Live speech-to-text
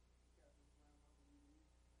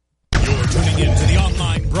into the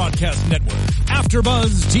online broadcast network,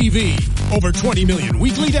 AfterBuzz TV. Over 20 million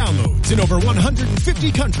weekly downloads in over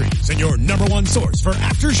 150 countries, and your number one source for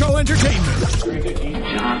after-show entertainment.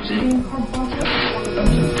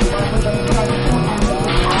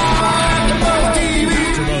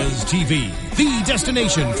 AfterBuzz TV, the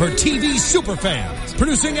destination for TV superfans,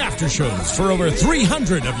 producing aftershows for over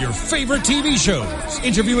 300 of your favorite TV shows,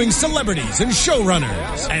 interviewing celebrities and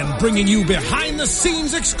showrunners, and bringing you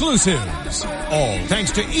behind-the-scenes exclusives. All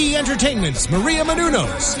thanks to E! Entertainment's Maria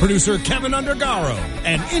Menounos, producer Kevin Undergaro,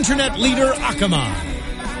 and internet leader Akamai.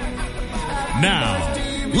 Now,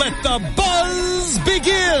 let the buzz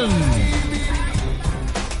begin!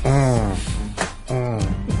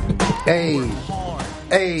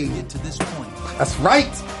 Hey, that's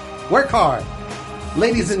right. Work hard.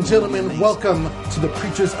 Ladies and gentlemen, welcome to the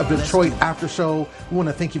Preachers of Detroit After Show. We want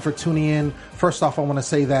to thank you for tuning in. First off, I want to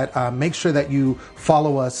say that make sure that you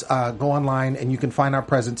follow us, go online, and you can find our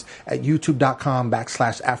presence at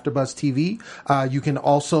youtube.com/AfterBuzzTV. You can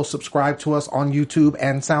also subscribe to us on YouTube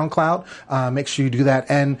and SoundCloud. Make sure you do that.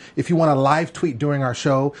 And if you want to live tweet during our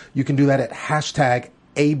show, you can do that at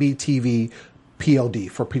 #ABTV. POD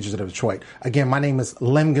for Preachers of Detroit. Again, my name is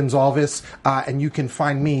Lem Gonzalez, and you can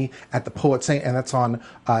find me at The Poet Saint, and that's on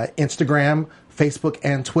Instagram, Facebook,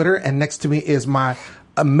 and Twitter. And next to me is my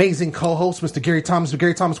amazing co-host, Mr. Gary Thomas. Mr.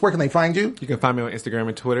 Gary Thomas, where can they find you? You can find me on Instagram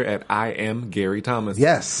and Twitter at I am Gary Thomas.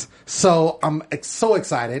 Yes. So I'm so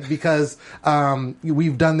excited because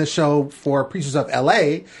we've done this show for Preachers of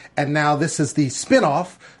LA, and now this is the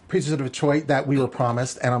spinoff, Preachers of Detroit, that we were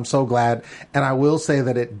promised, and I'm so glad. And I will say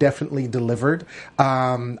that it definitely delivered.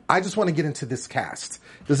 I just want to get into this cast.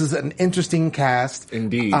 This is an interesting cast.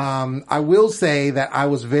 Indeed. I will say that I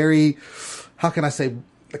was very, how can I say,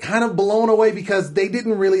 kind of blown away because they did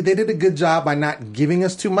a good job by not giving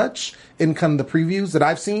us too much in kind of the previews that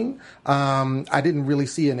I've seen. I didn't really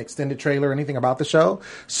see an extended trailer or anything about the show.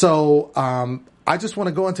 So I just want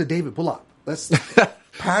to go into David Bullock. Let's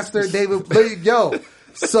Pastor David, yo.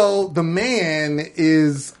 So the man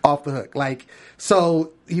is off the hook.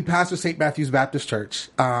 So he pastors St. Matthew's Baptist Church.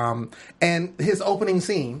 And his opening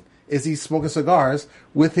scene is he's smoking cigars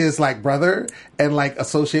with his brother and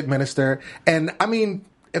associate minister. And I mean,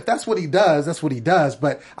 if that's what he does, that's what he does.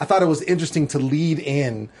 But I thought it was interesting to lead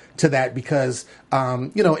in to that because,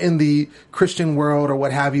 in the Christian world or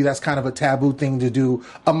what have you, that's kind of a taboo thing to do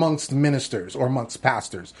amongst ministers or amongst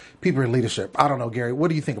pastors, people in leadership. I don't know, Gary, what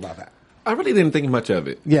do you think about that? I really didn't think much of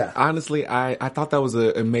it. Yeah. Honestly, I thought that was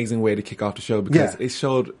an amazing way to kick off the show because it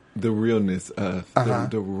showed the realness of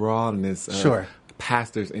the rawness of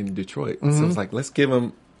pastors in Detroit. Mm-hmm. So it's let's give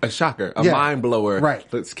them a shocker, a mind blower. Right.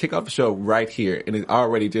 Let's kick off the show right here. And it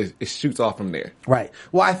already it shoots off from there. Right.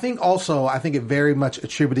 Well, I think it very much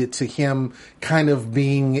attributed to him kind of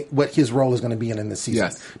being what his role is going to be in this season.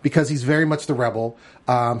 Yes. Because he's very much the rebel.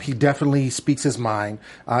 He definitely speaks his mind.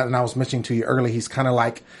 And I was mentioning to you earlier, he's kind of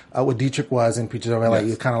like what Dietrich was in Preachers of LA. Yes.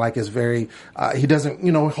 He's kind of is very, he doesn't,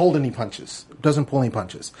 hold any punches, doesn't pull any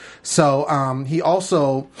punches. So, he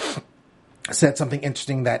also said something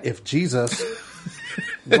interesting that if Jesus,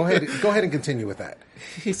 go ahead and continue with that.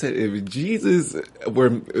 He said if Jesus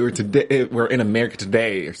were in America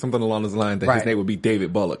today or something along those lines, that his name would be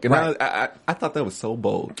David Bullock. And I thought that was so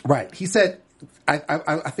bold. Right. He said,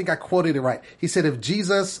 I think I quoted it right. He said if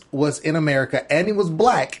Jesus was in America and he was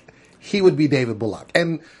black, he would be David Bullock.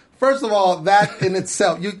 And first of all, that in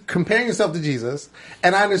itself, you comparing yourself to Jesus,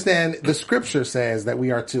 and I understand the scripture says that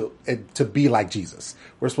we are to be like Jesus.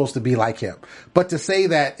 We're supposed to be like him. But to say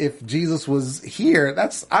that if Jesus was here,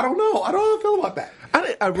 I don't know. I don't know how I feel about that.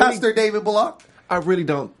 I really, Pastor David Bullock? I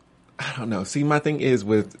don't know. See, my thing is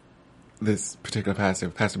with this particular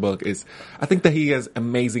pastor, Pastor Bullock, is I think that he has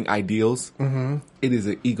amazing ideals. Mm-hmm. It is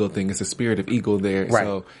an ego thing. It's a spirit of ego there. Right.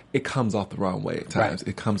 So it comes off the wrong way at times. Right.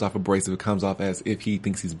 It comes off abrasive. It comes off as if he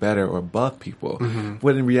thinks he's better or above people. Mm-hmm.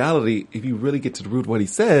 But in reality, if you really get to the root of what he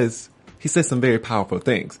says some very powerful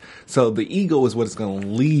things. So the ego is what is going to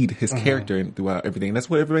lead his character throughout everything. That's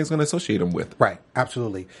what everybody's going to associate him with. Right.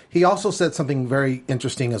 Absolutely. He also said something very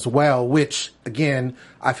interesting as well, which, again,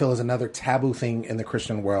 I feel is another taboo thing in the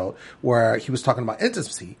Christian world, where he was talking about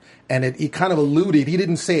intimacy. And he kind of alluded, he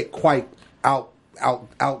didn't say it quite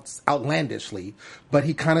outlandishly, but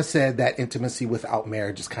he kind of said that intimacy without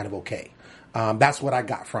marriage is kind of okay. That's what I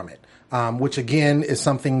got from it. Which again is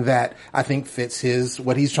something that I think fits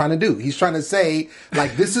what he's trying to do. He's trying to say,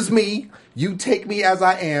 this is me, you take me as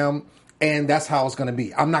I am, and that's how it's going to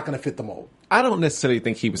be. I'm not going to fit the mold. I don't necessarily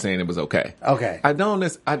think he was saying it was okay. Okay. I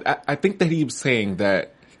think that he was saying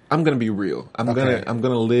that I'm going to be real. I'm going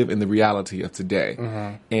to live in the reality of today.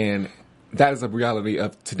 Mm-hmm. And that is a reality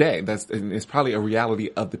of today. It's probably a reality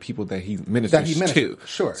of the people that he ministers to.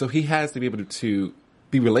 Sure. So he has to be able to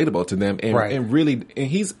be relatable to them and, Right. and really, and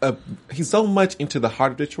he's so much into the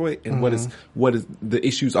heart of Detroit and what is the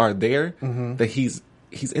issues are there that he's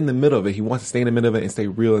in the middle of it. He wants to stay in the middle of it and stay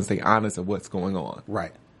real and stay honest of what's going on.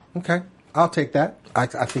 Right. Okay. I'll take that. I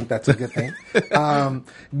think that's a good thing.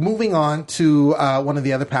 Moving on to one of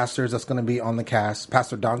the other pastors that's going to be on the cast,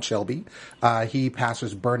 Pastor Don Shelby. He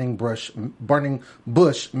pastors Burning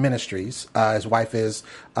Bush Ministries. His wife is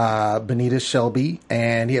Benita Shelby,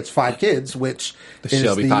 and he has 5 kids, which is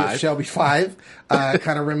Shelby the Five. Shelby Five,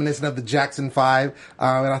 kind of reminiscent of the Jackson Five.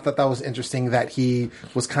 And I thought that was interesting that he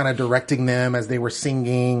was kind of directing them as they were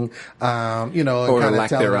singing, Or kind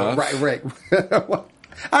lack thereof. Right.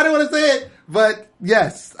 I don't want to say it, but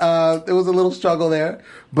yes, there was a little struggle there.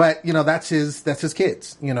 But that's his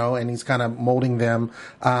kids, and he's kind of molding them.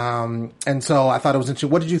 And so I thought it was interesting.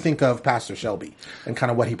 What did you think of Pastor Shelby and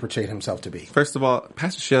kind of what he portrayed himself to be? First of all,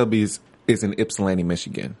 Pastor Shelby is in Ypsilanti,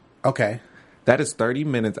 Michigan. Okay, That is 30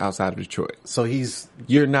 minutes outside of Detroit. so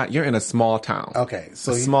You're in a small town. Okay,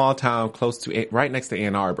 so a small town close to, right next to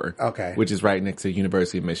Ann Arbor. Okay. Which is right next to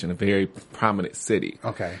University of Michigan, a very prominent city.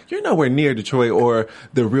 Okay. You're nowhere near Detroit or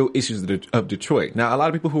the real issues of Detroit. Now, a lot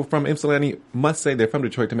of people who are from Ypsilanti must say they're from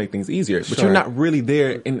Detroit to make things easier, but Sure. you're not really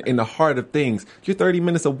there in the heart of things. You're 30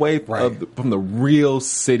 minutes away from the real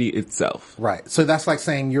city itself. right. So that's like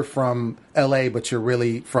saying you're from LA, but you're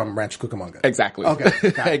really from Rancho Cucamonga. Exactly.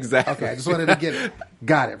 Okay. Got it. Exactly. Okay. I just wanted to get it.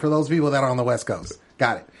 Got it. For those people that are on the West Coast.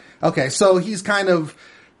 Got it. Okay. So he's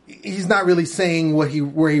not really saying he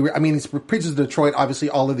preaches Detroit. Obviously,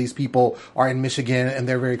 all of these people are in Michigan and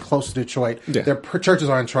they're very close to Detroit. Yeah. Their churches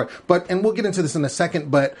are in Detroit. And we'll get into this in a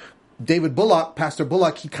second, but David Bullock, Pastor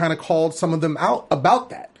Bullock, he kind of called some of them out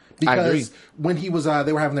about that. I agree. Because when he was,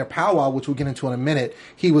 they were having their powwow, which we'll get into in a minute,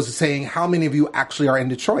 he was saying, how many of you actually are in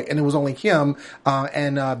Detroit? And it was only him,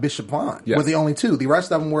 and Bishop Vaughn Yes. were the only two. The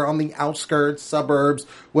rest of them were on the outskirts, suburbs,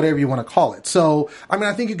 whatever you want to call it. So,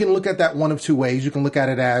 I think you can look at that one of two ways. You can look at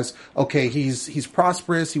it as, okay, he's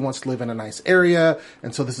prosperous. He wants to live in a nice area.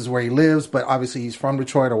 And so this is where he lives, but obviously he's from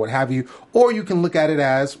Detroit or what have you. Or you can look at it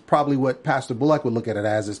as probably what Pastor Bullock would look at it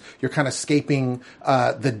as is you're kind of escaping,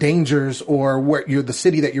 the dangers or where you're the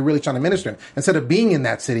city that you're really trying to minister in. Instead of being in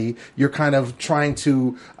that city, you're kind of trying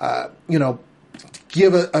to,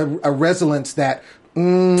 give a resonance that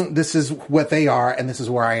this is what they are and this is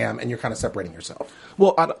where I am, and you're kind of separating yourself.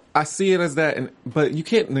 Well, I see it as that, but you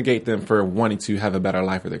can't negate them for wanting to have a better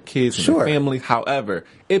life for their kids and Sure. their family. However,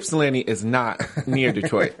 Ypsilanti is not near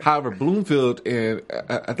Detroit. However, Bloomfield, and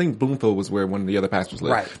I think Bloomfield was where one of the other pastors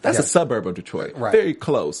lived. Right. That's Yes. a suburb of Detroit. Right. Very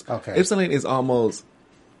close. Okay. Ypsilanti is almost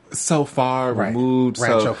so far Right. removed.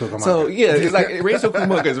 Rancho Cucamonga. So yeah, it's like Rancho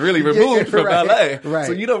Cucamonga is really removed from right, LA. right.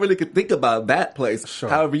 So you don't really think about that place. Sure.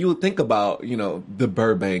 However, you would think about, the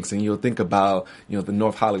Burbanks, and you'll think about, the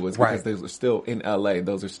North Hollywoods, because Right. those are still in LA.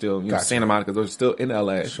 Those are still, Gotcha. Santa Monica, those are still in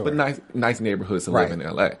LA. Sure. But nice neighborhoods to Right. live in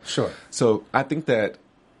LA. Sure. So I think that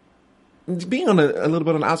being on a little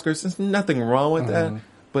bit on the outskirts, there's nothing wrong with that.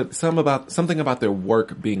 But something about their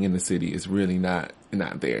work being in the city is really not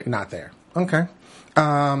there. Not there. Okay.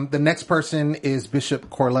 The next person is Bishop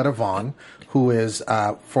Corletta Vaughn, who is,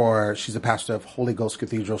 she's a pastor of Holy Ghost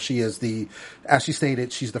Cathedral. She is as she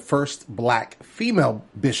stated, she's the first black female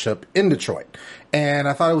bishop in Detroit. And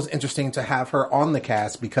I thought it was interesting to have her on the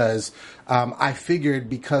cast because, I figured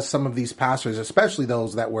because some of these pastors, especially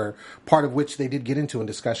those that were part of which they did get into in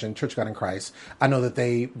discussion, Church of God in Christ, I know that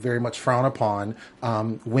they very much frown upon,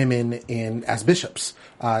 women as bishops.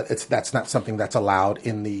 That's not something that's allowed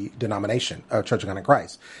in the denomination of Church of God in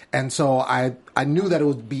Christ. And so I knew that it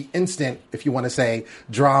would be instant, if you want to say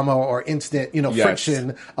drama or instant, Yes.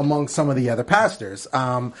 friction among some of the other pastors.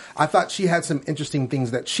 I thought she had some interesting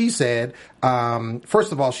things that she said.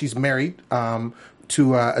 First of all, she's married,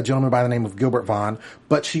 to a gentleman by the name of Gilbert Vaughn,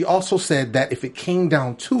 but she also said that if it came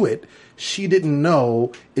down to it, she didn't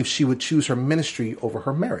know if she would choose her ministry over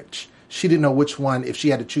her marriage. She didn't know which one, if she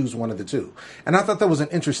had to choose one of the two. And I thought that was an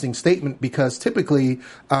interesting statement because typically,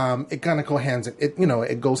 it kind of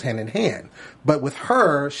goes hand in hand. But with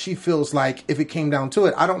her, she feels like if it came down to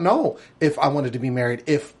it, I don't know if I wanted to be married,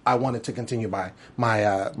 if I wanted to continue my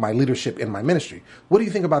leadership in my ministry. What do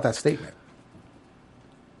you think about that statement?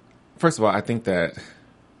 First of all, I think that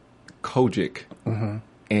Kojic, and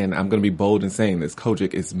I'm going to be bold in saying this,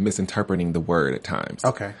 Kojic is misinterpreting the word at times.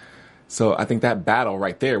 Okay. So I think that battle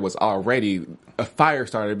right there was already a fire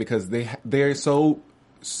starter because they're so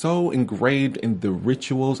engraved in the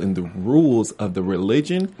rituals and the rules of the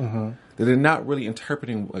religion that they're not really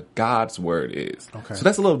interpreting what God's word is. Okay. So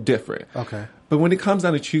that's a little different. Okay. But when it comes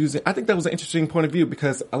down to choosing, I think that was an interesting point of view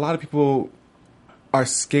because a lot of people are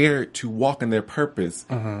scared to walk in their purpose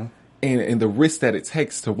and the risk that it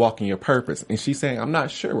takes to walk in your purpose. And she's saying, I'm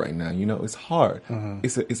not sure right now. You know, it's hard.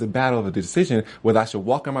 It's a battle of a decision whether I should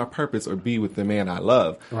walk in my purpose or be with the man I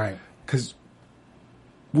love. Right. Because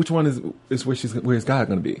which one is where's God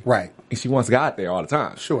going to be? Right. And she wants God there all the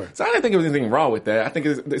time. Sure. So I didn't think there was anything wrong with that. I think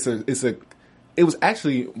it was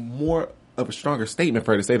actually more of a stronger statement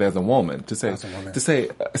for her to say that as a woman, to say,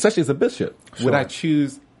 especially as a bishop, would I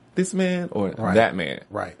choose this man or that man?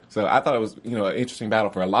 Right. So I thought it was, an interesting battle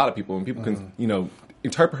for a lot of people, and people can,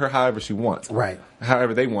 interpret her however she wants. Right.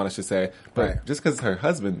 However they want, I should say. But just because it's her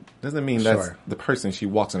husband doesn't mean that's the person she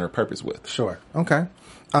walks in her purpose with. Sure. Okay.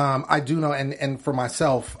 I do know, and for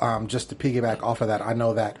myself, just to piggyback off of that, I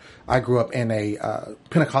know that I grew up in a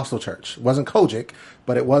Pentecostal church. It wasn't Kojic,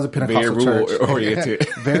 but it was a Pentecostal church. Very rule-oriented.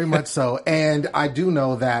 Very much so. And I do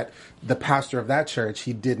know that the pastor of that church,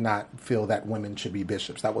 he did not feel that women should be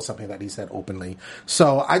bishops. That was something that he said openly.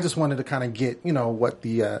 So I just wanted to kind of get, what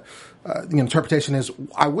the interpretation is.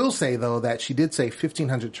 I will say, though, that she did say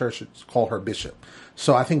 1,500 churches call her bishop.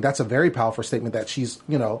 So I think that's a very powerful statement that she's,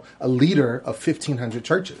 a leader of 1,500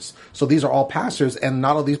 churches. So these are all pastors, and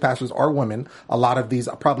not all these pastors are women. A lot of these,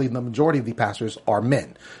 probably the majority of the pastors, are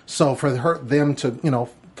men. So for them to,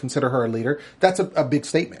 consider her a leader, that's a big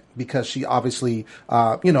statement because she obviously,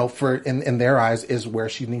 in their eyes, is where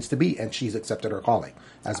she needs to be, and she's accepted her calling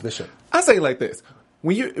as bishop. I say it like this: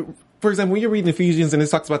 for example, when you're reading Ephesians and it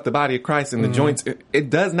talks about the body of Christ and the joints, it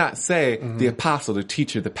does not say the apostle, the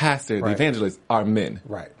teacher, the pastor, the evangelist are men.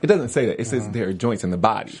 Right. It doesn't say that. It says there are joints in the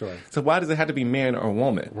body. Sure. So why does it have to be man or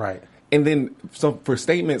woman? Right. And then, so for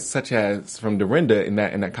statements such as from Dorinda in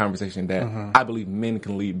that conversation that I believe men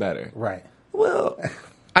can lead better. Right. Well,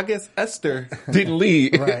 I guess Esther didn't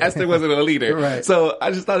lead. Esther wasn't a leader. Right. So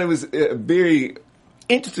I just thought it was a very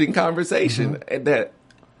interesting conversation that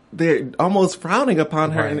they're almost frowning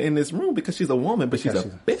upon her in this room because she's a woman, but she's a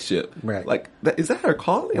bishop. Right. Like, is that her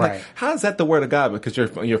calling? Right. Like, how is that the word of God? Because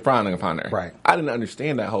you're frowning upon her. Right. I didn't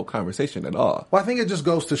understand that whole conversation at all. Well, I think it just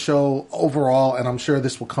goes to show overall, and I'm sure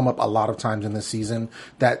this will come up a lot of times in this season,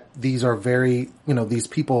 that these are very, these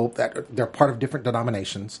people that they're part of different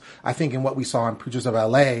denominations. I think in what we saw in Preachers of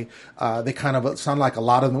LA, they kind of sound like a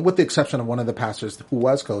lot of them, with the exception of one of the pastors who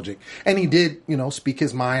was Kojic. And he did, speak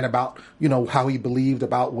his mind about, how he believed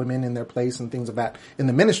about women in their place and things of that in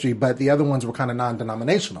the ministry, but the other ones were kind of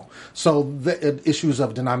non-denominational. So the issues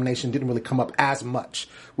of denomination didn't really come up as much.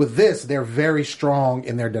 With this, they're very strong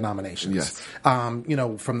in their denominations. Yes.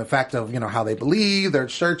 From the fact of, how they believe, their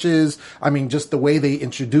churches, just the way they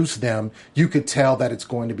introduce them, you could tell that it's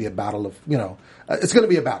going to be a battle of, it's going to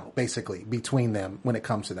be a battle, basically, between them when it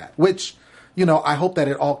comes to that, which, I hope that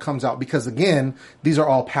it all comes out because, again, these are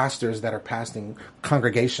all pastors that are pastoring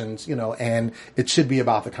congregations, and it should be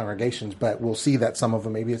about the congregations, but we'll see that some of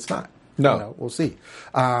them, maybe it's not. No. We'll see.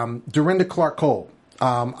 Dorinda Clark Cole.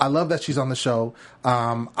 I love that she's on the show.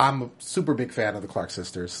 I'm a super big fan of the Clark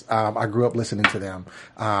sisters. I grew up listening to them.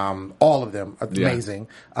 All of them. Amazing.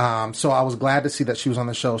 So I was glad to see that she was on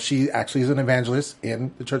the show. She actually is an evangelist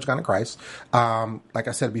in the Church of God in Christ. Like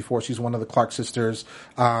I said before, she's one of the Clark sisters.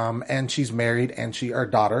 And she's married, and her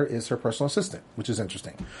daughter is her personal assistant, which is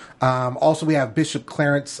interesting. Also, we have Bishop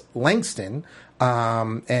Clarence Langston.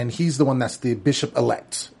 And he's the one that's the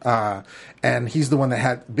bishop-elect. And he's the one that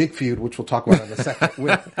had big feud, which we'll talk about in a second,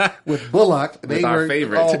 with Bullock. They were our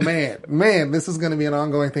favorite. Oh, man, this is going to be an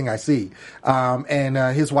ongoing thing, I see. And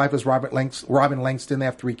his wife is Robin Langston. They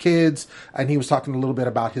have 3 kids. And he was talking a little bit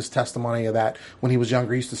about his testimony of that when he was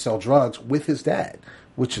younger, he used to sell drugs with his dad,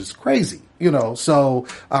 which is crazy, So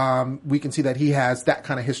we can see that he has that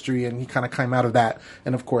kind of history, and he kind of came out of that.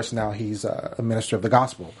 And of course, now he's a minister of the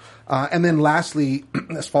gospel. And then lastly,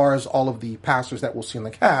 as far as all of the pastors that we'll see in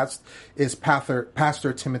the cast, is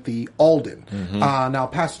Pastor Timothy Alden. Now,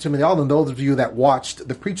 Pastor Timothy Alden, those of you that watched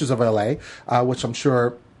The Preachers of LA, which I'm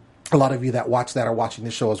sure a lot of you that watch that are watching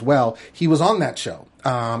this show as well, he was on that show.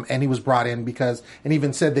 And he was brought in and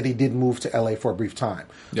even said that he did move to LA for a brief time.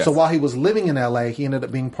 Yes. So while he was living in LA, he ended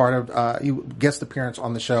up being part of, guest appearance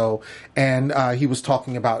on the show. And, he was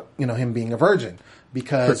talking about, him being a virgin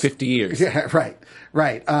because. For 50 years. Yeah, right.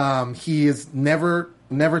 He has never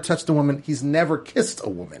touched a woman. He's never kissed a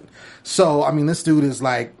woman. So, this dude is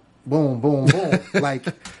like, boom, boom, boom. Like,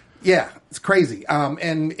 Yeah, it's crazy.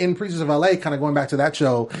 And in Preachers of LA, kind of going back to that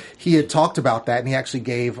show, he had talked about that, and he actually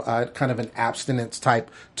gave kind of an abstinence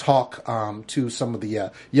type talk to some of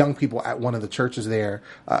the young people at one of the churches there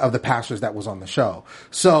of the pastors that was on the show.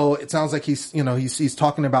 So it sounds like he's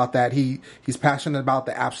talking about that. He's passionate about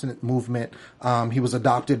the abstinent movement. He was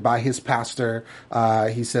adopted by his pastor.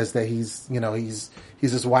 He says that he's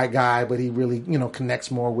this white guy, but he really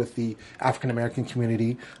connects more with the African American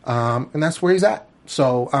community, and that's where he's at.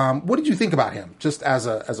 So, what did you think about him, just as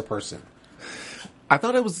a person? I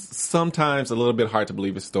thought it was sometimes a little bit hard to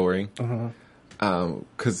believe his story,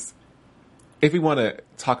 because if we want to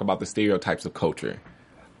talk about the stereotypes of culture,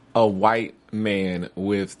 a white man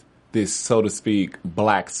with this, so to speak,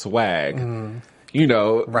 black swag,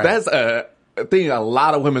 Right. that's a thing a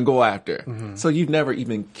lot of women go after. So you've never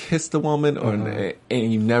even kissed a woman,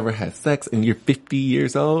 and you've never had sex, and you're 50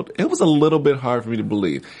 years old. It was a little bit hard for me to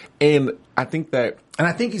believe, and I think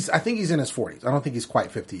he's in his 40s. I don't think he's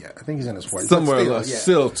quite 50 yet. I think he's in his 40s. Somewhere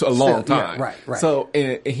still a long time. Yeah, right. So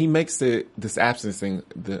and he makes this abstinence thing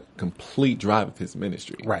the complete drive of his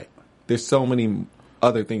ministry. Right. There's so many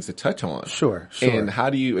other things to touch on. Sure. And how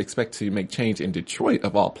do you expect to make change in Detroit,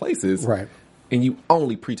 of all places? Right. And you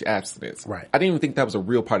only preach abstinence. Right. I didn't even think that was a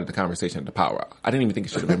real part of the conversation at the Power Hour. I didn't even think it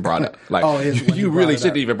should have been brought up. Like, you really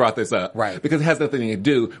shouldn't even brought this up. Right. Because it has nothing to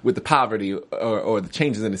do with the poverty or the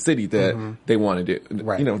changes in the city that they want to do.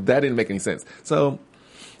 Right. That didn't make any sense. So,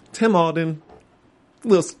 Tim Alden, a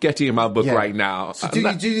little sketchy in my book right now. So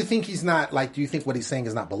do you think he's not, do you think what he's saying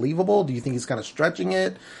is not believable? Do you think he's kind of stretching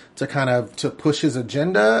it to push his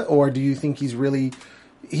agenda? Or do you think he's really...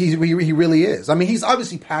 He really is. I mean, he's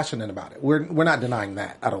obviously passionate about it. We're not denying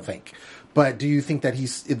that, I don't think. But do you think that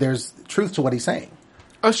there's truth to what he's saying?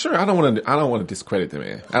 Sure. I don't want to discredit the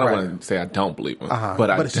man. I don't want to say I don't believe him.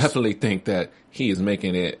 But I definitely think that he is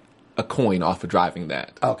making it a coin off of driving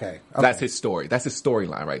that. Okay. That's his story. That's his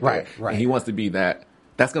storyline right there. Right. And he wants to be that.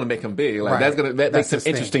 That's going to make him big. Like Right. that makes him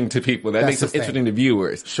interesting to people. That makes him interesting to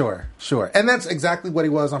viewers. Sure. And that's exactly what he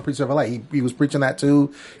was on Preacher of LA. He was preaching that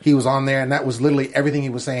too. He was on there, and that was literally everything he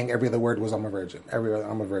was saying. Every other word was, I'm a virgin.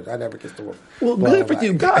 I'm a virgin. I never kissed a woman. Well, good for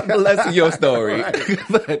you. God bless your story.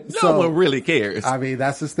 But no one really cares. I mean,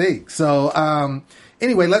 that's his thing. So,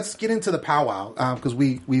 anyway, let's get into the powwow, because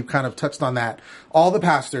we've kind of touched on that. All the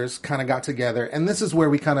pastors kind of got together, and this is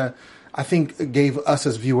where we kind of, I think, gave us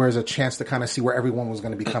as viewers a chance to kind of see where everyone was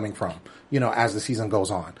going to be coming from, as the season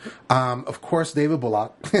goes on. Of course, David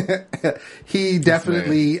Bullock, he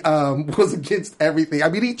definitely was against everything. I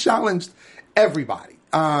mean, he challenged everybody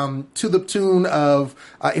to the tune of,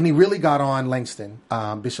 and he really got on Langston,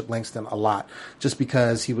 Bishop Langston, a lot, just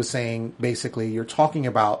because he was saying, basically, you're talking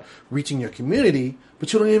about reaching your community,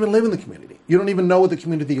 but you don't even live in the community. You don't even know what the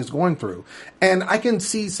community is going through. And I can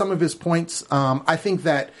see some of his points. I think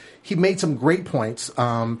that he made some great points.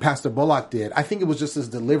 Pastor Bullock did. I think it was just his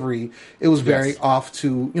delivery. It was very off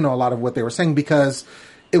to, a lot of what they were saying, because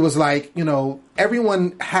it was like,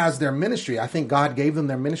 everyone has their ministry. I think God gave them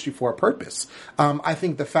their ministry for a purpose. I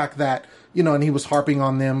think the fact that, and he was harping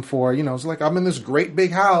on them for, it's like, I'm in this great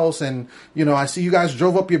big house, and, I see you guys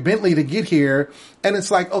drove up your Bentley to get here. And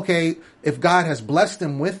it's like, okay, if God has blessed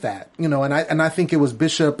them with that, and I think it was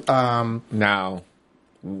Bishop, Now,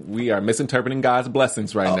 we are misinterpreting God's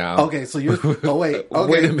blessings right now. Okay, so you're... Oh, wait.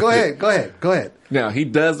 Okay, go ahead. Now, he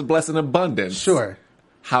does bless in abundance. Sure.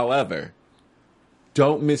 However,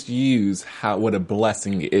 don't misuse what a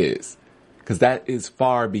blessing is, because that is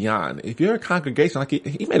far beyond. If you're a congregation, like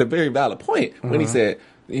he made a very valid point when he said,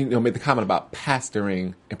 made the comment about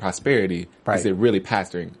pastoring and prosperity. Right. He said really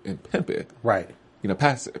pastoring and pimping. Right.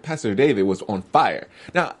 Pastor David was on fire.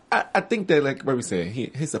 Now, I think that, like what we said,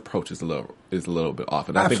 his approach is a little bit off,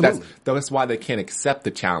 and I think that's why they can't accept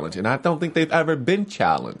the challenge. And I don't think they've ever been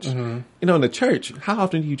challenged. In the church, how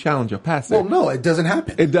often do you challenge your pastor? Well, no, it doesn't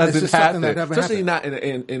happen. It doesn't happen, especially not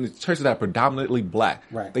in churches that are predominantly black.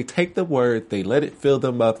 Right. They take the word, they let it fill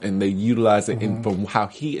them up, and they utilize it from how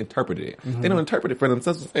he interpreted it. They don't interpret it for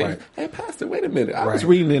themselves. Hey, pastor, wait a minute, I was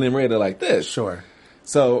reading it and read it like this. Sure.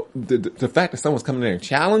 So the fact that someone's coming there and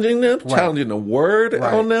challenging them, challenging the word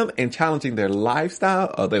on them, and challenging their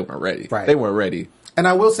lifestyle, they weren't ready. Right. They weren't ready. And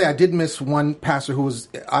I will say I did miss one pastor who was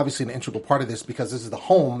obviously an integral part of this, because this is the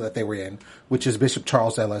home that they were in, which is Bishop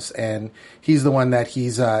Charles Ellis. And he's the one that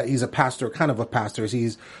he's a pastor, kind of a pastor.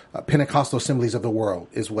 He's Pentecostal Assemblies of the World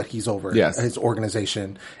is what he's over, his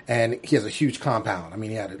organization. And he has a huge compound. I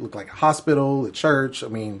mean, it looked like a hospital, a church. I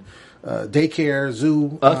mean, daycare,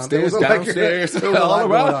 zoo, upstairs, downstairs,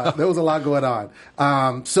 all around. There was a lot going on.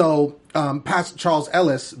 Pastor Charles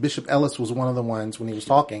Ellis, Bishop Ellis, was one of the ones when he was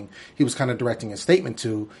talking. He was kind of directing a statement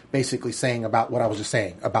to, basically saying about what I was just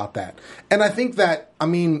saying about that. And I think that, I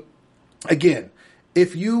mean, again,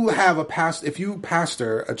 if you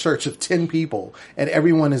pastor a church of 10 people and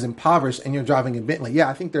everyone is impoverished and you're driving a Bentley, yeah,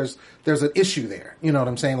 I think there's an issue there. You know what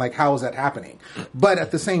I'm saying? Like, how is that happening? But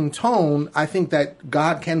at the same tone, I think that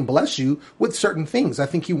God can bless you with certain things. I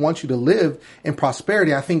think he wants you to live in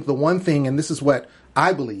prosperity. I think the one thing, and this is what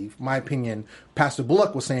I believe, my opinion, Pastor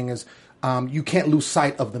Bullock was saying is, you can't lose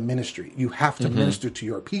sight of the ministry. You have to minister to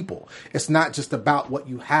your people. It's not just about what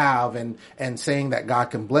you have and saying that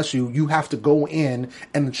God can bless you. You have to go in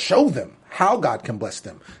and show them how God can bless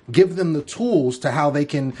them. Give them the tools to how they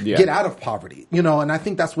can get out of poverty. You know, and I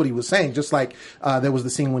think that's what he was saying. Just like there was the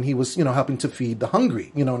scene when he was, helping to feed the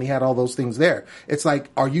hungry, and he had all those things there. It's like,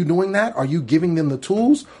 are you doing that? Are you giving them the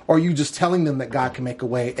tools? Or are you just telling them that God can make a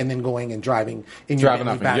way and then going and driving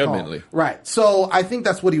off back home? Bentley. Right. So I think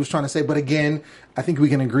that's what he was trying to say. But again, I think we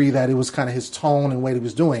can agree that it was kind of his tone and what he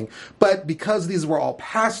was doing. But because these were all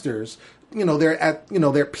pastors,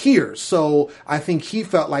 they're peers. So I think he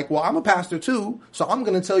felt like, well, I'm a pastor too, so I'm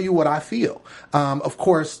going to tell you what I feel. Of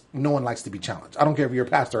course, no one likes to be challenged. I don't care if you're a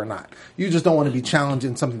pastor or not. You just don't want to be challenged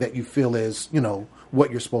in something that you feel is,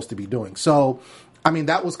 what you're supposed to be doing. So, I mean,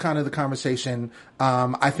 that was kind of the conversation.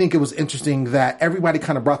 I think it was interesting that everybody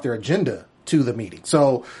kind of brought their agenda to the meeting.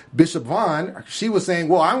 So Bishop Vaughn, she was saying,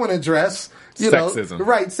 well, I want to address, sexism.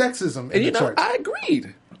 Sexism in the church. I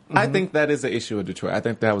agreed. I think that is an issue of Detroit. I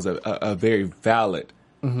think that was a very valid,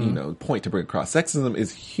 point to bring across. Sexism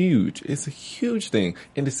is huge. It's a huge thing.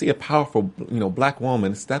 And to see a powerful, black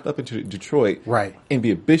woman step up into Detroit, right, and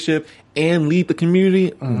be a bishop and lead the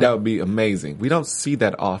community, that would be amazing. We don't see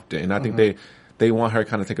that often. And I think they want her to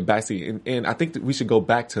kind of take a backseat. And I think that we should go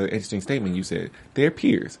back to an interesting statement you said. They're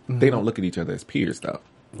peers. They don't look at each other as peers, though.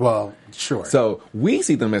 Well, sure. So we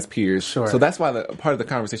see them as peers. Sure. So that's why part of the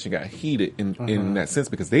conversation got heated in that sense,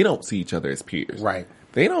 because they don't see each other as peers. Right.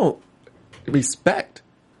 They don't respect,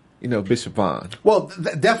 Bishop Vaughn. Well,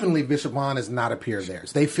 definitely Bishop Vaughn is not a peer of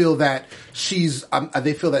theirs. They feel that she's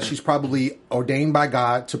probably ordained by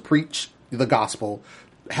God to preach the gospel,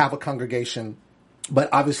 have a congregation. But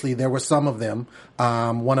obviously there were some of them,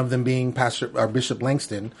 one of them being Bishop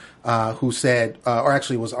Langston, who said,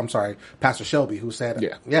 Pastor Shelby, who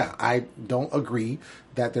said, I don't agree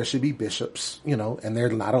that there should be bishops, and they're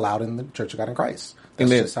not allowed in the Church of God in Christ.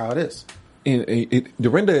 That's just how it is.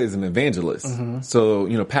 Dorinda is an evangelist.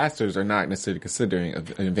 So, pastors are not necessarily considering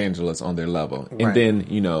an evangelist on their level. And Right.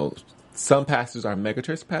 then, some pastors are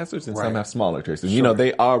megachurch pastors and some Right. have smaller churches.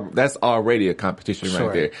 Sure. That's already a competition Sure.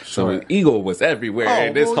 right there. Sure. So Eagle was everywhere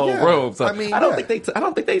in this whole room. So I mean, I don't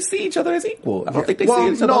think they see each other as equal. I don't think they see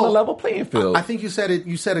each other on a level playing field. I think you said it.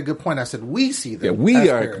 You said a good point. I said we see them. Yeah, we as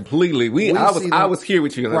are peers. completely. I was here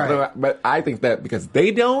with you, Right. but I think that because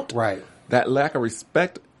they don't, Right. that lack of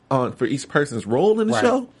respect for each person's role in the Right.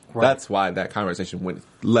 show. Right. That's why that conversation went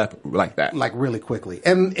left like that. Like really quickly.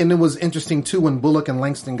 And it was interesting too when Bullock and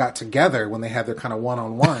Langston got together when they had their kind of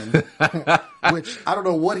one-on-one, which I don't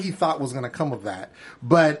know what he thought was going to come of that.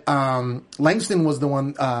 But Langston was the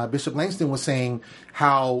one, Bishop Langston was saying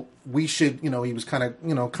how we should, he was kind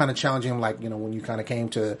of challenging him, like, when you kind of came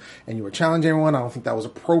to and you were challenging everyone, I don't think that was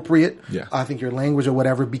appropriate. Yeah. I think your language or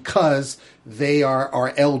whatever, because they are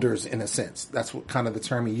our elders in a sense. That's what kind of the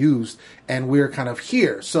term he used. And we're kind of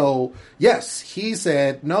here. So yes, he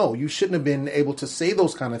said, no, you shouldn't have been able to say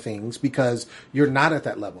those kind of things because you're not at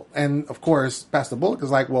that level. And of course, Pastor Bullock is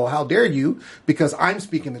like, well, how dare you? Because I'm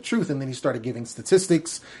speaking the truth. And then he started giving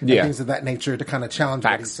statistics and things of that nature to kind of challenge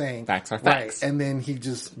what he's saying. Facts are facts. Right. And then he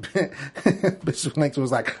just, Bishop Langston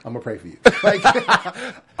was like, I'm going to pray for you. Like,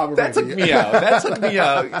 that took me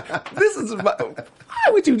out. This is why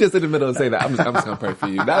would you just in the middle say that? I'm just going to pray for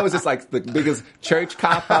you. That was just like the biggest church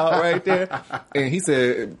cop out right there. And he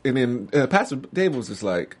said, and then Pastor David was just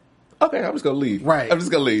like, okay, I'm just going to leave. Right. I'm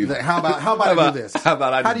just going to leave. How about I do this? How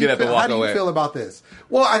about I just get up and walk away? How do you feel about this?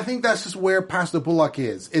 Well, I think that's just where Pastor Bullock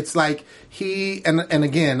is. It's like and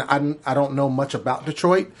again, I don't know much about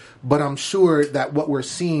Detroit, but I'm sure that what we're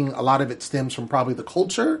seeing, a lot of it stems from probably the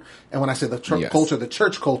culture. And when I say the culture, the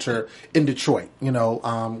church culture in Detroit,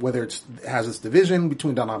 whether it has this division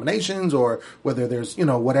between denominations or whether there's,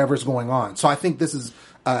 whatever's going on. So I think this is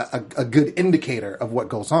a good indicator of what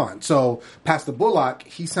goes on. So Pastor Bullock,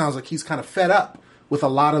 he sounds like he's kind of fed up with a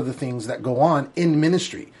lot of the things that go on in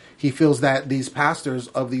ministry. He feels that these pastors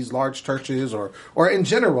of these large churches or in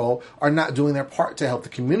general are not doing their part to help the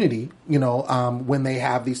community, when they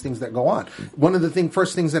have these things that go on. One of the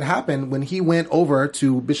first things that happened when he went over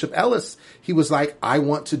to Bishop Ellis, he was like, I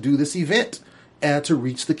want to do this event to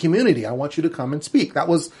reach the community. I want you to come and speak.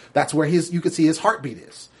 That's where you could see his heartbeat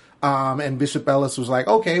is. And Bishop Ellis was like,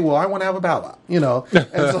 okay, well, I want to have a powwow, and so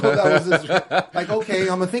that was like, okay,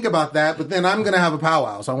 I'm going to think about that, but then I'm going to have a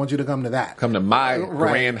powwow, so I want you to come to that. Come to my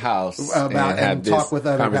grand house and talk with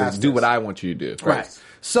other pastors. Do what I want you to do. Right.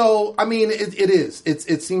 So, I mean,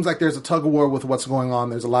 it seems like there's a tug of war with what's going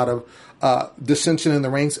on. There's a lot of dissension in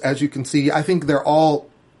the ranks, as you can see. I think they're all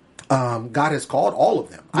God has called all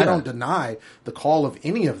of them. Yeah. I don't deny the call of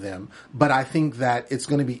any of them, but I think that it's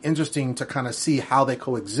going to be interesting to kind of see how they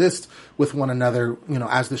coexist with one another,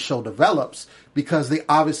 as the show develops, because they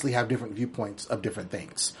obviously have different viewpoints of different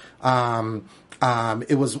things.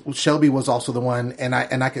 Shelby was also the one, and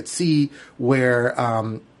I could see where,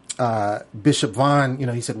 Bishop Vaughn,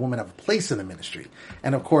 he said women have a place in the ministry.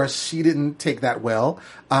 And of course, she didn't take that well,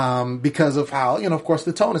 because of how, of course,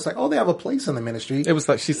 the tone is like, oh, they have a place in the ministry. It was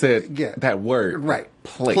like she said that word. Right.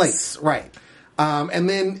 Place. Right. And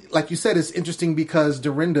then, like you said, it's interesting because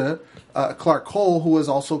Dorinda Clark Cole, who is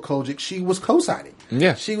also Kojic, she was co-signing.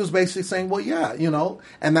 Yeah. She was basically saying, well, yeah,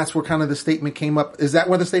 and that's where kind of the statement came up. Is that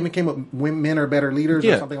where the statement came up? Men are better leaders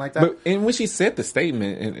or something like that? And when she said the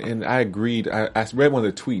statement, and I agreed, I read one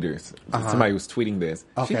of the tweeters. Somebody was tweeting this.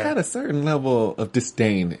 Okay. She had a certain level of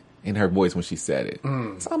disdain in her voice when she said it.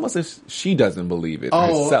 It's almost as if she doesn't believe it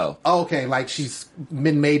herself. Okay, like she's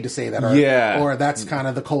been made to say that. Or that's kind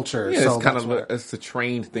of the culture. Yeah, so it's kind of it's a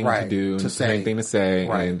trained thing to do. To say. Trained thing to say.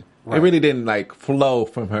 Right. And it really didn't flow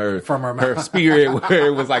from her spirit where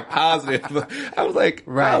it was positive. I was like,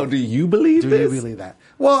 wow, do you believe this? Do you believe that?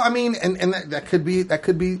 Well, I mean, and that could be,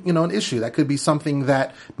 an issue. That could be something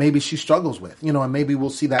that maybe she struggles with, and maybe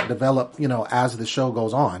we'll see that develop, as the show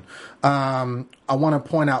goes on. I want to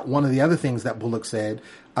point out one of the other things that Bullock said,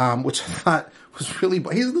 which I thought was really,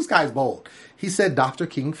 this guy's bold. He said Dr.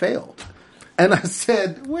 King failed. And I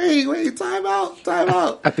said, wait, time out.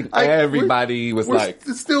 I think everybody was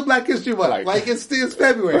it's still Black History Month. It's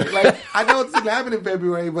February. I know it's happening in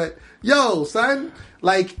February, but yo, son,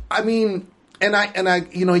 I mean, and I,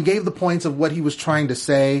 he gave the points of what he was trying to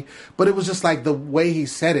say, but it was just like the way he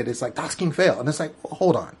said it. It's like, Dr. King failed. And it's like, well,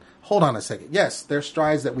 hold on a second. Yes, there's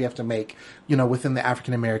strides that we have to make, within the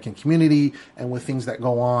African American community and with things that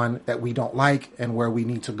go on that we don't like and where we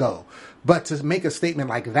need to go. But to make a statement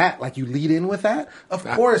like that, like you lead in with that, of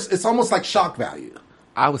course, it's almost like shock value.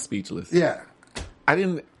 I was speechless. Yeah. I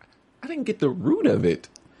didn't get the root of it.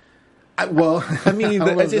 I mean,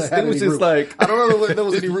 it was just like, I don't know if there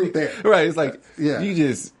was any root there. Right. It's like, you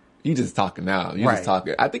just talking now. You just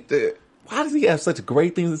talking. I think why does he have such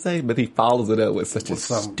great things to say, but he follows it up with such a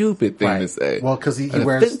stupid thing to say? Well, because he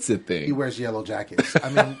wears yellow jackets. I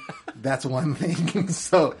mean, that's one thing.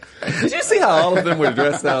 So, did you see how all of them were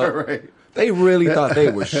dressed out? Right. They really thought they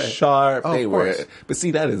were sharp. They were, but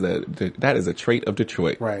see, that is a trait of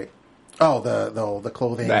Detroit, right? Oh, the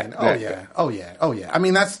clothing. Oh yeah. I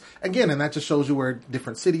mean, that's again, and that just shows you where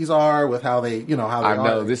different cities are with how they, how they are. I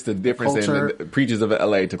know this is the difference in the preachers of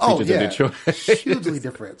LA to preachers of Detroit. It's hugely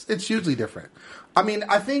different. It's hugely different. I mean,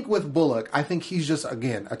 I think with Bullock, I think he's just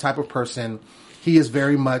again a type of person. He is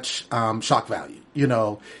very much shock value.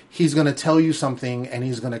 He's going to tell you something and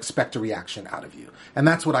he's going to expect a reaction out of you, and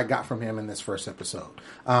that's what I got from him in this first episode.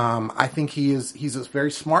 I think he's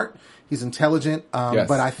very smart. He's intelligent,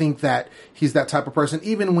 but I think that he's that type of person.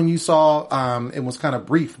 Even when you saw, it was kind of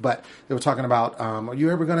brief, but they were talking about, are you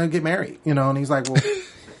ever going to get married? And he's like,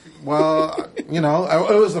 well, it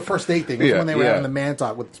was the first date thing. It was when they were having the man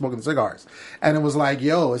talk with smoking cigars. And it was like,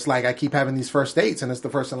 it's like I keep having these first dates and it's the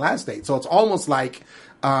first and last date. So it's almost like,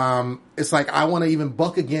 it's like I want to even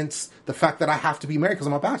buck against the fact that I have to be married because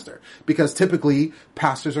I'm a pastor. Because typically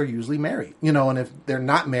pastors are usually married, and if they're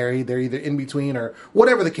not married, they're either in between or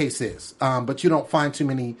whatever the case is. But you don't find too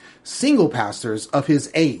many single pastors of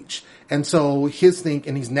his age. And so his thing,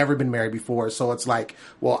 and he's never been married before. So it's like,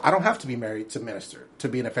 well, I don't have to be married to minister, to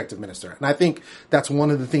be an effective minister. And I think that's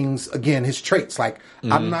one of the things, again, his traits. Like,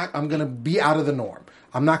 I'm going to be out of the norm.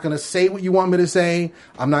 I'm not going to say what you want me to say.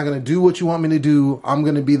 I'm not going to do what you want me to do. I'm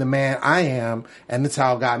going to be the man I am. And that's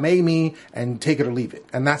how God made me, and take it or leave it.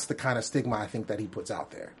 And that's the kind of stigma I think that he puts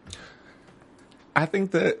out there. I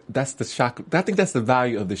think that's the shock. I think that's the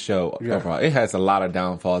value of the show overall. It has a lot of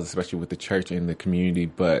downfalls, especially with the church and the community,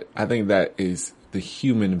 but I think that is the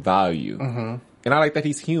human value. Mm-hmm. And I like that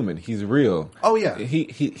he's human. He's real. Oh, yeah.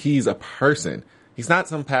 He's a person. He's not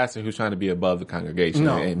some pastor who's trying to be above the congregation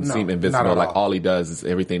and seem not invincible. at Like all. all he does is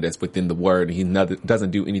everything that's within the word. And he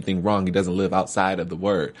doesn't do anything wrong. He doesn't live outside of the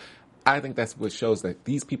word. I think that's what shows that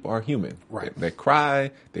these people are human. Right. They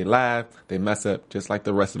cry, they laugh, they mess up, just like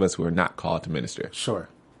the rest of us who are not called to minister. Sure.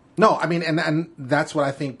 No, I mean, and that's what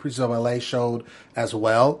I think Preachers of LA showed as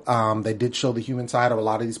well. They did show the human side of a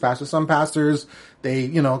lot of these pastors. Some pastors, they,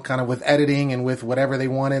 kind of with editing and with whatever they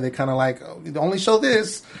wanted, they kind of like, only show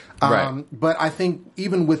this. Right. But I think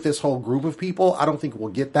even with this whole group of people, I don't think we'll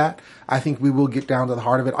get that. I think we will get down to the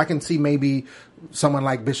heart of it. I can see maybe someone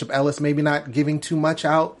like Bishop Ellis maybe not giving too much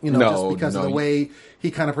out, just because of the way he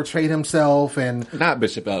kind of portrayed himself and not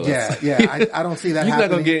Bishop Ellis. Yeah. I don't see that He's happening. not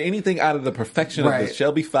going to get anything out of the perfection of the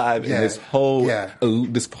Shelby Five and this whole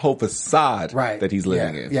facade that he's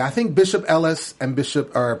living in. Yeah, I think Bishop Ellis and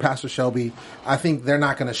Pastor Shelby, I think they're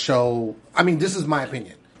not going to show. I mean, this is my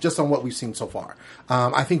opinion, just on what we've seen so far.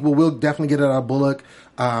 I think we'll definitely get it out of Bullock.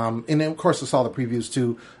 And then, of course, I saw the previews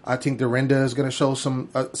too. I think Dorinda is going to show some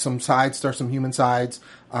sides, some human sides.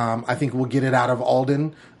 I think we'll get it out of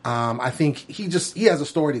Alden. I think he has a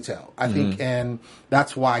story to tell. I think, and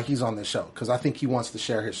that's why he's on this show, because I think he wants to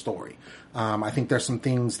share his story. I think there's some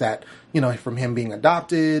things that, from him being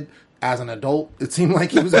adopted as an adult, it seemed like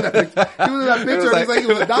he was in that picture. He's like he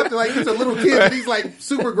was adopted, like he's a little kid, and he's like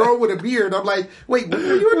super grown with a beard. I'm like, wait, when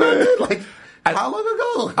were you adopted? Like, how long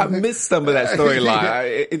ago? I missed some of that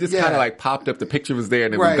storyline. It just kind of like popped up. The picture was there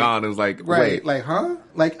and it was gone. It was like, wait. Like, huh?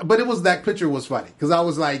 Like, but that picture was funny because I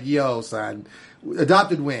was like, yo, son,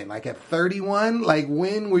 adopted when? Like at 31? Like,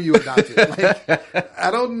 when were you adopted? Like, I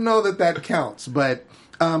don't know that counts, but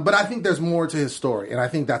I think there's more to his story, and I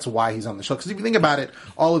think that's why he's on the show. Because if you think about it,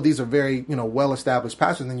 all of these are very, well-established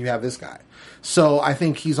pastors, and then you have this guy. So I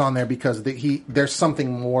think he's on there because there's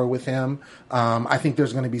something more with him. I think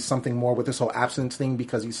there's going to be something more with this whole abstinence thing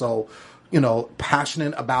because he's so,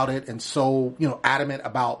 passionate about it and so, adamant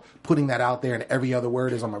about putting that out there. And every other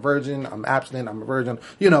word is, I'm a virgin, I'm abstinent, I'm a virgin,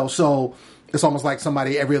 so it's almost like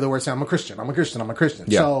somebody every other word saying, I'm a Christian, I'm a Christian, I'm a Christian.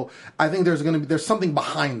 Yeah. So I think there's something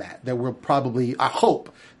behind that we'll probably, I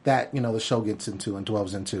hope that, the show gets into and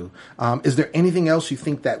delves into. Is there anything else you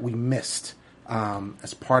think that we missed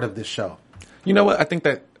as part of this show? You know what? I think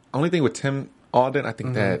that only thing with Tim Alden, I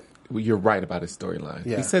think that you're right about his storyline.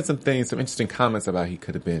 Yeah. He said some interesting comments about he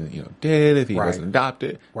could have been, dead if he wasn't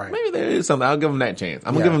adopted. Right. Maybe there is something. I'll give him that chance.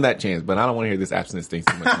 I'm going to give him that chance, but I don't want to hear this abstinence thing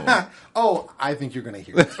too much more. Oh, I think you're going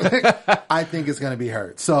to hear it. I think it's going to be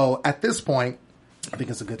heard. So at this point, I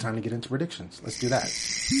think it's a good time to get into predictions. Let's do that.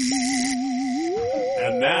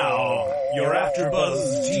 And now, your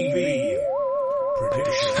AfterBuzz TV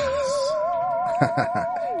predictions.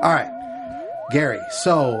 All right. Gary,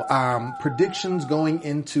 so predictions going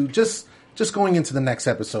into just going into the next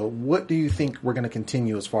episode. What do you think we're going to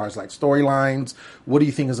continue as far as like storylines? What do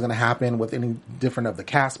you think is going to happen with any different of the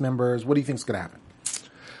cast members? What do you think is going to happen?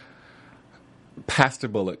 Pastor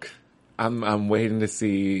Bullock. I'm waiting to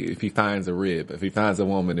see if he finds a rib, if he finds a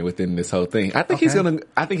woman within this whole thing. I think he's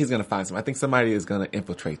gonna find some. I think somebody is gonna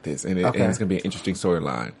infiltrate this, and it's gonna be an interesting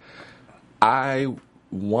storyline. I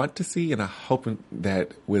want to see, and I'm hoping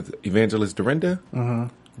that with Evangelist Dorinda,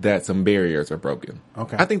 that some barriers are broken.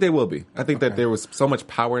 Okay. I think they will be. I think that there was so much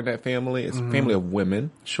power in that family. It's a family of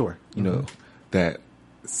women. Sure. That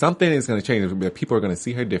something is going to change. That people are going to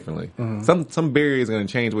see her differently. Some barrier is going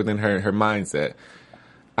to change within her mindset.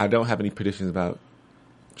 I don't have any predictions about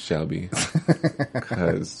Shelby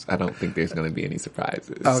because I don't think there's going to be any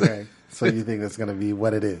surprises. Okay. So you think that's going to be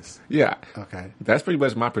what it is? Yeah. Okay. That's pretty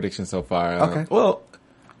much my prediction so far. Okay. Well,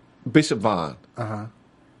 Bishop Vaughn.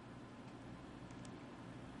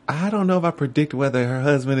 I don't know if I predict whether her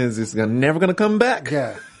husband is just never going to come back.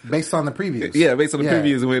 Yeah. Based on the previews. Yeah, based on the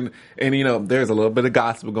previews. And there's a little bit of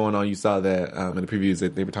gospel going on. You saw that in the previews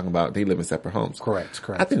that they were talking about they live in separate homes. Correct.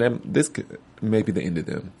 I think this may be the end of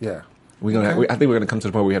them. Yeah. I think we're going to come to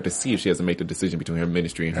the point where we have to see if she has to make the decision between her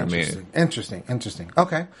ministry and her man. Interesting.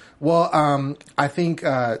 Okay. Well, I think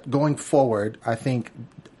going forward, in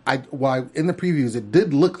the previews, it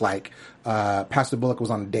did look like Pastor Bullock was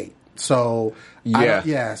on a date. So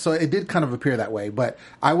so it did kind of appear that way. But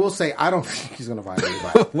I will say I don't think he's going to find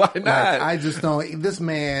anybody. Why not? I just don't. This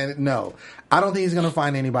man, no. I don't think he's going to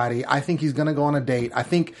find anybody. I think he's going to go on a date. I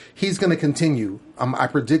think he's going to continue I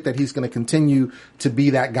predict that he's going to continue to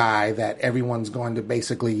be that guy that everyone's going to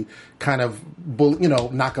basically kind of,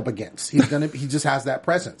 knock up against. He just has that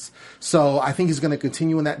presence. So I think he's going to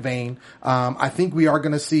continue in that vein. I think we are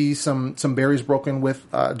going to see some barriers broken with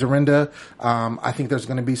Dorinda. I think there's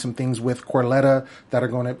going to be some things with Corletta that are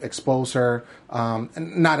going to expose her.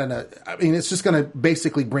 It's just going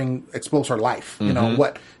to expose her life,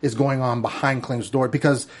 what is going on behind closed door,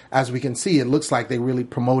 because as we can see, it looks like they really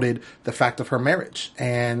promoted the fact of her marriage,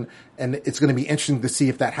 and it's going to be interesting to see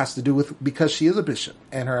if that has to do with, because she is a bishop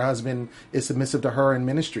and her husband is submissive to her in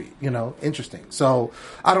ministry, interesting. So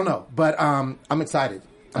I don't know, but I'm excited.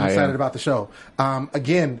 I'm excited about the show.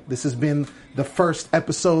 Again, this has been the first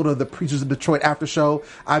episode of the Preachers of Detroit After Show.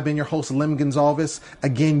 I've been your host, Lem Gonzalez.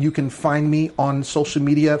 Again, you can find me on social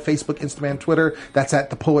media, Facebook, Instagram, Twitter. That's at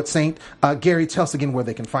The Poet Saint. Gary, tell us again where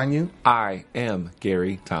they can find you. I am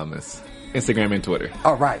Gary Thomas. Instagram and Twitter.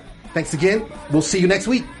 All right. Thanks again. We'll see you next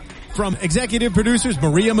week. From executive producers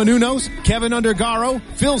Maria Menounos, Kevin Undergaro,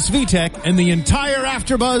 Phil Svitek, and the entire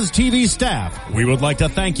AfterBuzz TV staff, we would like to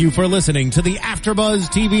thank you for listening to the AfterBuzz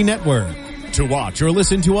TV network. To watch or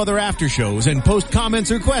listen to other after shows and post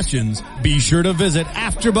comments or questions, be sure to visit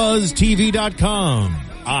AfterBuzzTV.com.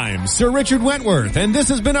 I'm Sir Richard Wentworth, and this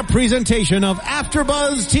has been a presentation of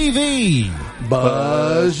AfterBuzz TV.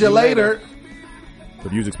 Buzz you later. The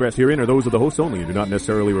views expressed herein are those of the hosts only and do not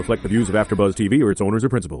necessarily reflect the views of AfterBuzz TV or its owners or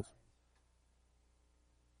principals.